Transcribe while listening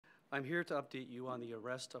I'm here to update you on the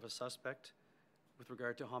arrest of a suspect with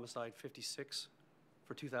regard to homicide 56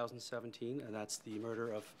 for 2017, and that's the murder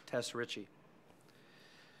of Tess Richey.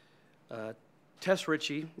 Tess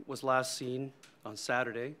Richey was last seen on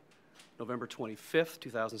Saturday, November 25th,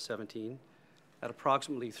 2017, at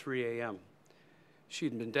approximately 3 a.m.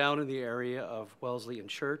 She'd been down in the area of Wellesley and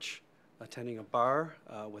Church, attending a bar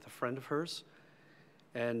with a friend of hers.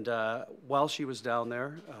 And while she was down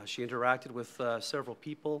there, she interacted with several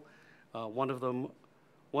people, one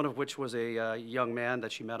of which was a young man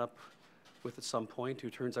that she met up with at some point, who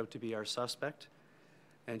turns out to be our suspect.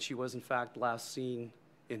 And she was, in fact, last seen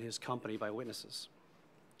in his company by witnesses.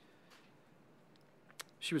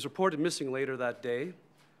 She was reported missing later that day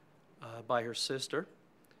by her sister,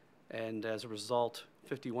 and as a result,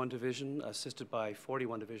 51 Division, assisted by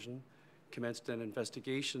 41 Division, commenced an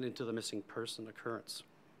investigation into the missing person occurrence.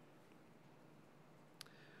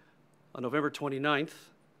 On November 29th,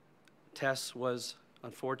 Tess was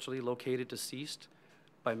unfortunately located deceased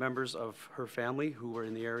by members of her family who were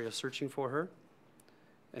in the area searching for her,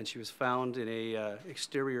 and she was found in a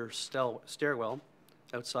exterior stairwell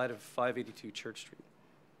outside of 582 Church Street.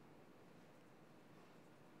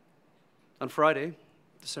 On Friday,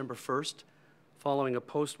 December 1st, following a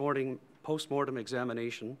post-mortem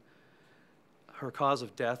examination, her cause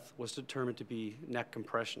of death was determined to be neck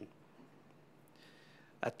compression.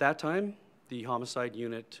 At that time, the homicide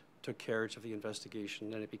unit took carriage of the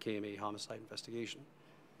investigation, and it became a homicide investigation.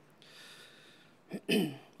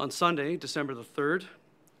 On Sunday, December the 3rd,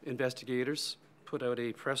 investigators put out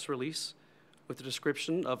a press release with a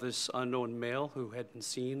description of this unknown male who had been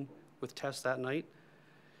seen with Tess that night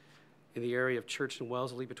in the area of Church and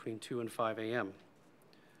Wellesley between 2 and 5 a.m.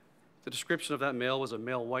 The description of that male was a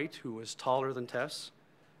male white who was taller than Tess,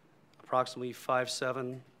 approximately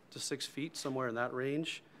 5'7" to 6 feet, somewhere in that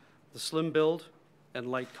range, the slim build and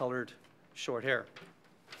light-colored short hair.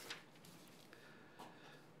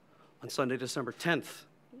 On Sunday, December 10th,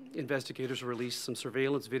 investigators released some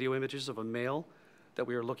surveillance video images of a male that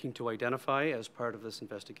we are looking to identify as part of this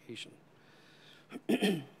investigation.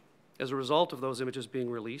 As a result of those images being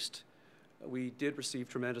released, we did receive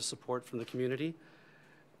tremendous support from the community.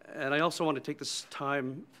 And I also want to take this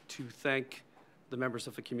time to thank the members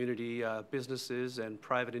of the community, businesses and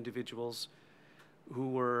private individuals who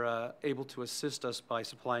were able to assist us by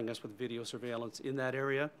supplying us with video surveillance in that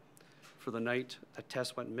area for the night that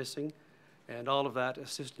Tess went missing. And all of that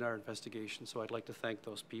assisted in our investigation, so I'd like to thank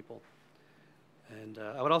those people. And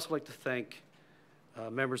I would also like to thank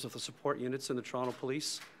members of the support units in the Toronto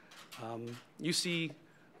Police. You see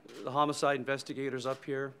the homicide investigators up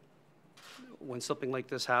here when something like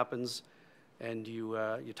this happens, and you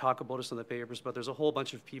talk about us in the papers, but there's a whole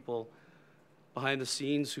bunch of people behind the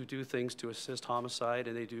scenes who do things to assist homicide,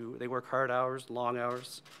 and they work hard hours, long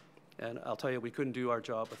hours, and I'll tell you, we couldn't do our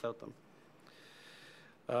job without them.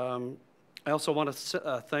 I also want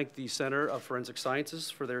to thank the Center of Forensic Sciences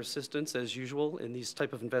for their assistance, as usual, in these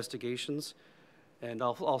type of investigations, and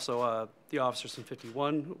also the officers in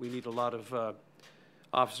 51. We need a lot of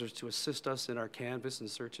officers to assist us in our canvass and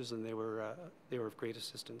searches, and they were of great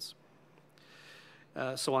assistance.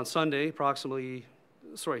 So on Sunday,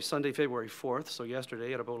 Sunday, February 4th, so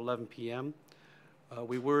yesterday at about 11 p.m.,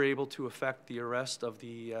 we were able to effect the arrest of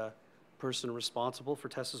the person responsible for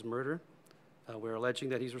Tess's murder. We're alleging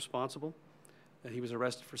that he's responsible. He was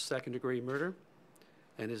arrested for second-degree murder,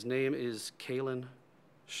 and his name is Kalen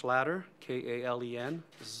Schlatter, K-A-L-E-N,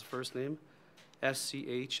 this is his first name,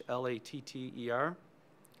 S-C-H-L-A-T-T-E-R.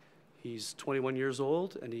 He's 21 years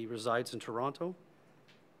old, and he resides in Toronto.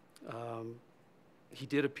 He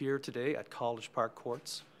did appear today at College Park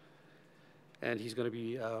Courts, and he's going to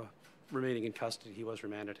be remaining in custody. He was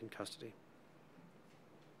remanded in custody.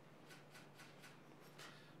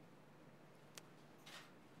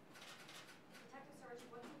 Detective Sarge,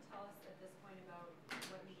 what can you tell us at this point about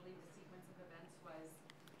what you believe the sequence of events was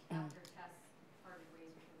after Tess parted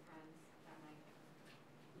ways with her friends that night?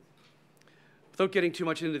 Without getting too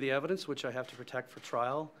much into the evidence, which I have to protect for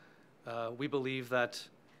trial, we believe that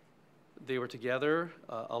they were together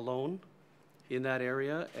alone in that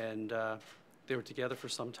area, and they were together for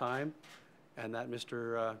some time, and that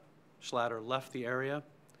Mr. Schlatter left the area,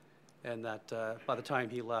 and that by the time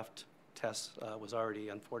he left, Tess was already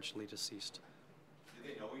unfortunately deceased.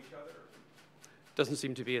 Did they know each other? Doesn't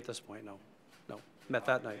seem to be at this point, no. No, met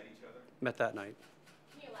that night. Met that night.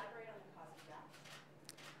 Can you elaborate on the cause of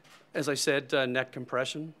death? As I said, neck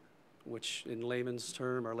compression, which in layman's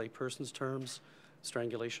term or layperson's terms,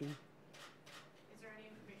 strangulation. Is there any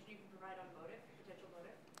information you can provide on motive, potential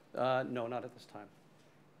motive? No, not at this time.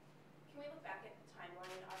 Can we look back at the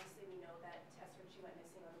timeline? Obviously, we know that Tess Richey went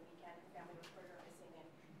missing on the weekend.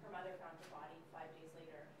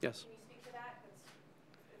 Yes. Can you speak to that? That's,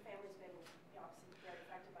 the family's been obviously very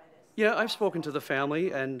affected by this. Yeah, I've spoken to the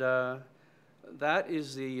family, and that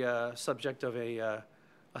is the subject of a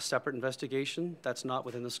separate investigation. That's not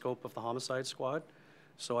within the scope of the homicide squad,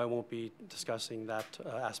 so I won't be discussing that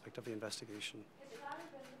aspect of the investigation. Has Schlatter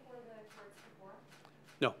been before the courts before?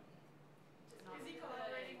 No. Is he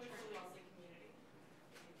collaborating with the Wellesley community?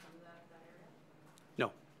 Is he from that area? No.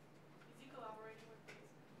 Is he collaborating with police?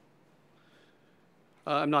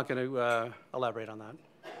 I'm not going to elaborate on that. Is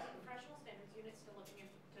the professional standards unit still looking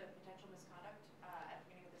into potential misconduct at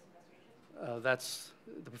the beginning of this investigation?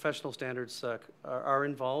 The professional standards are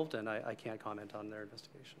involved, and I can't comment on their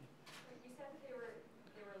investigation. You said that they were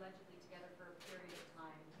allegedly together for a period of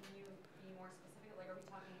time. Can you be more specific? Like, are we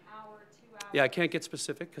talking an hour, 2 hours? Yeah, I can't get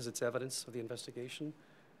specific because it's evidence of the investigation,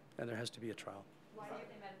 and there has to be a trial. Why did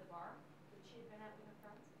they met at the bar? That she had been at with her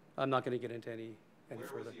friends? I'm not going to get into any Where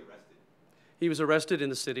further. was he arrested? He was arrested in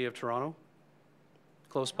the city of Toronto,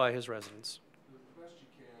 close by his residence. The best you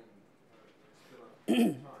can, it's been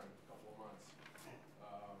a time, a couple of months,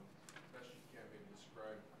 best you can maybe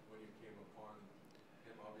describe when you came upon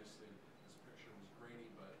him. Obviously, this picture was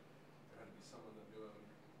grainy, but there had to be someone that knew him.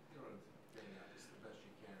 You know what I'm getting at, just the best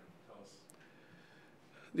you can. Tell us.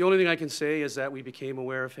 The only thing I can say is that we became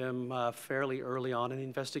aware of him fairly early on in the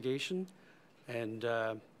investigation, and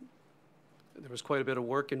there was quite a bit of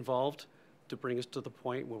work involved to bring us to the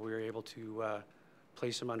point where we were able to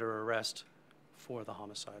place him under arrest for the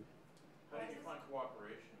homicide. How did you find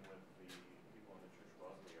cooperation with the people in the Church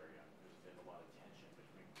Wellesley area? There's been a lot of tension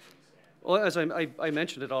between police and... Well, as I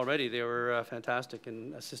mentioned it already, they were fantastic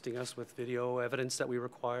in assisting us with video evidence that we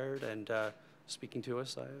required and speaking to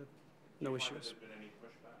us. No issues. Have there been any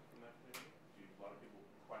pushback from that community? Do a lot of people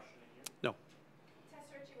questioning you? No.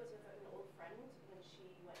 Tess Richey was with an old friend when she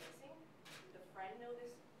went missing. Did the friend know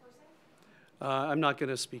this person? I'm not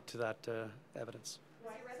going to speak to that evidence.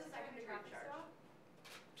 Why is the second degree charge?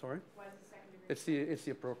 Sorry? Why is the second degree? It's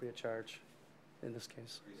the appropriate charge in this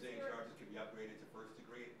case. Are you saying charges can be upgraded to first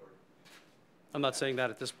degree, or? I'm not saying that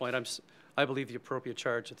at this point. I believe the appropriate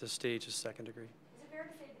charge at this stage is second degree. Is it fair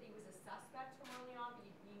to say that he was a suspect from early on, but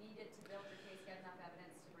you needed to build your case, get enough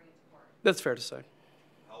evidence to bring it to court? That's fair to say.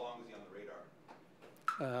 How long was he on the radar?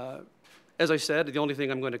 As I said, the only thing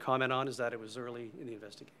I'm going to comment on is that it was early in the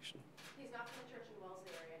investigation. He's not from the Church and Wellesley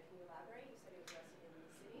area. Can you elaborate? You said he was arrested in the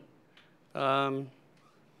city.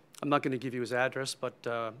 I'm not going to give you his address, but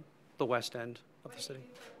the west end of the city.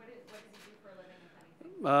 What does he do for a living,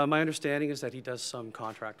 if anything? My understanding is that he does some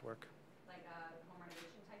contract work. Like home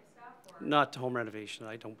renovation type stuff? Or? Not home renovation,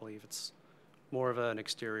 I don't believe. It's more of an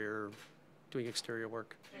doing exterior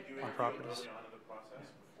work Did you on interview properties. early on in the process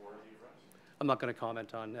before the arrest? I'm not going to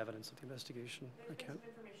comment on evidence of the investigation. I There's been can't. some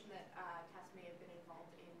information that Tess may have been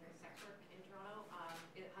involved in sex work in Toronto. Has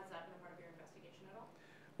that been a part of your investigation at all?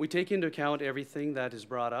 We take into account everything that is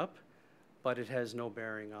brought up, but it has no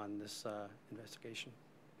bearing on this investigation.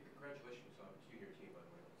 Congratulations to you and your team, by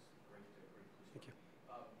the way. That was great. Thank you.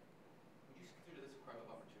 Would you consider this a crime of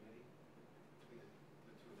opportunity between the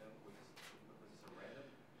two of them? Was this a random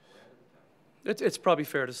attempt? It's probably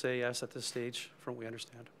fair to say yes at this stage, from what we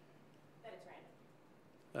understand. That it's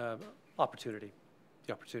random. Opportunity.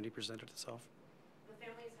 The opportunity presented itself. The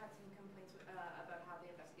family has had some complaints about how the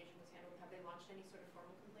investigation was handled. Have they launched any sort of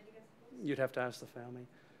formal complaint against the police? You'd have to ask the family.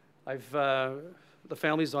 The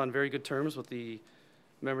family's on very good terms with the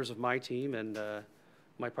members of my team, and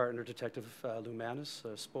my partner, Detective Lou Manis,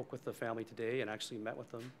 spoke with the family today and actually met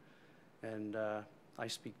with them. And I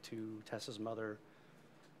speak to Tess's mother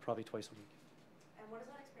probably twice a week. And what has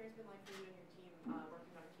that experience been like for you and your team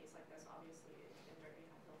working on a case like this? Obviously, it's been very,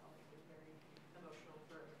 I feel like it's been very emotional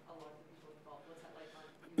for a lot of the people involved. What's that like on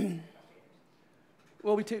you and investigators?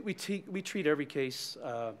 Well, we treat every case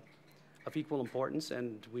of equal importance,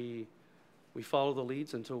 and we follow the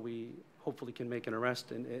leads until we hopefully can make an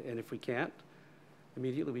arrest, and if we can't,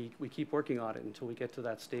 immediately we keep working on it until we get to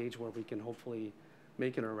that stage where we can hopefully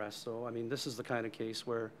make an arrest. So, I mean, this is the kind of case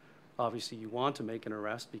where obviously you want to make an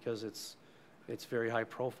arrest because it's very high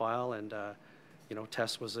profile, and you know,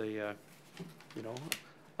 Tess was a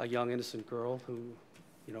young innocent girl who,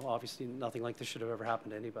 you know, obviously nothing like this should have ever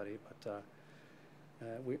happened to anybody, but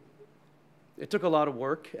it took a lot of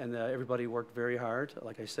work, and everybody worked very hard.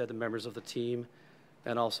 Like I said, the members of the team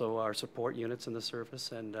and also our support units in the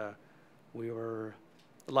service, and we were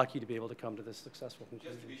lucky to be able to come to this successful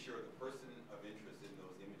conclusion. Just to be sure, the person of interest in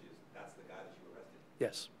those images, that's the guy that you arrested?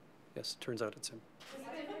 Yes. Yes, it turns out it's him. Was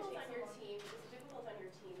it difficult on your team? Was it difficult on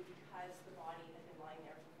your team because the body had been lying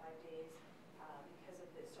there for 5 days because of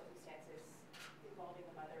the circumstances involving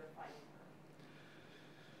the mother finding her?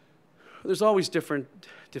 There's always different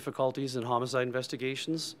difficulties in homicide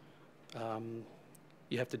investigations.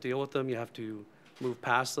 You have to deal with them, you have to move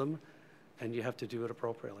past them, and you have to do it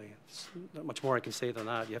appropriately. It's not much more I can say than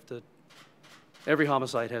that. You have to. Every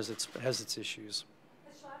homicide has its issues.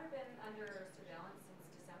 Has Schlatter been under surveillance since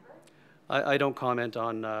December? I don't comment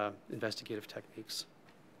on investigative techniques.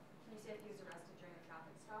 Can you say if he was arrested during a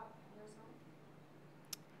traffic stop near his home?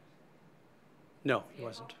 No, he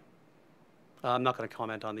wasn't. I'm not going to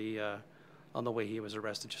comment on the way he was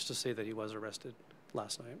arrested, just to say that he was arrested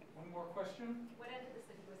last night. One more question. What end of the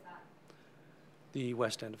city was that? The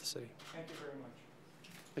west end of the city. Thank you very much.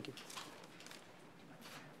 Thank you.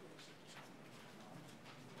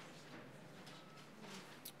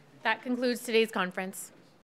 That concludes today's conference.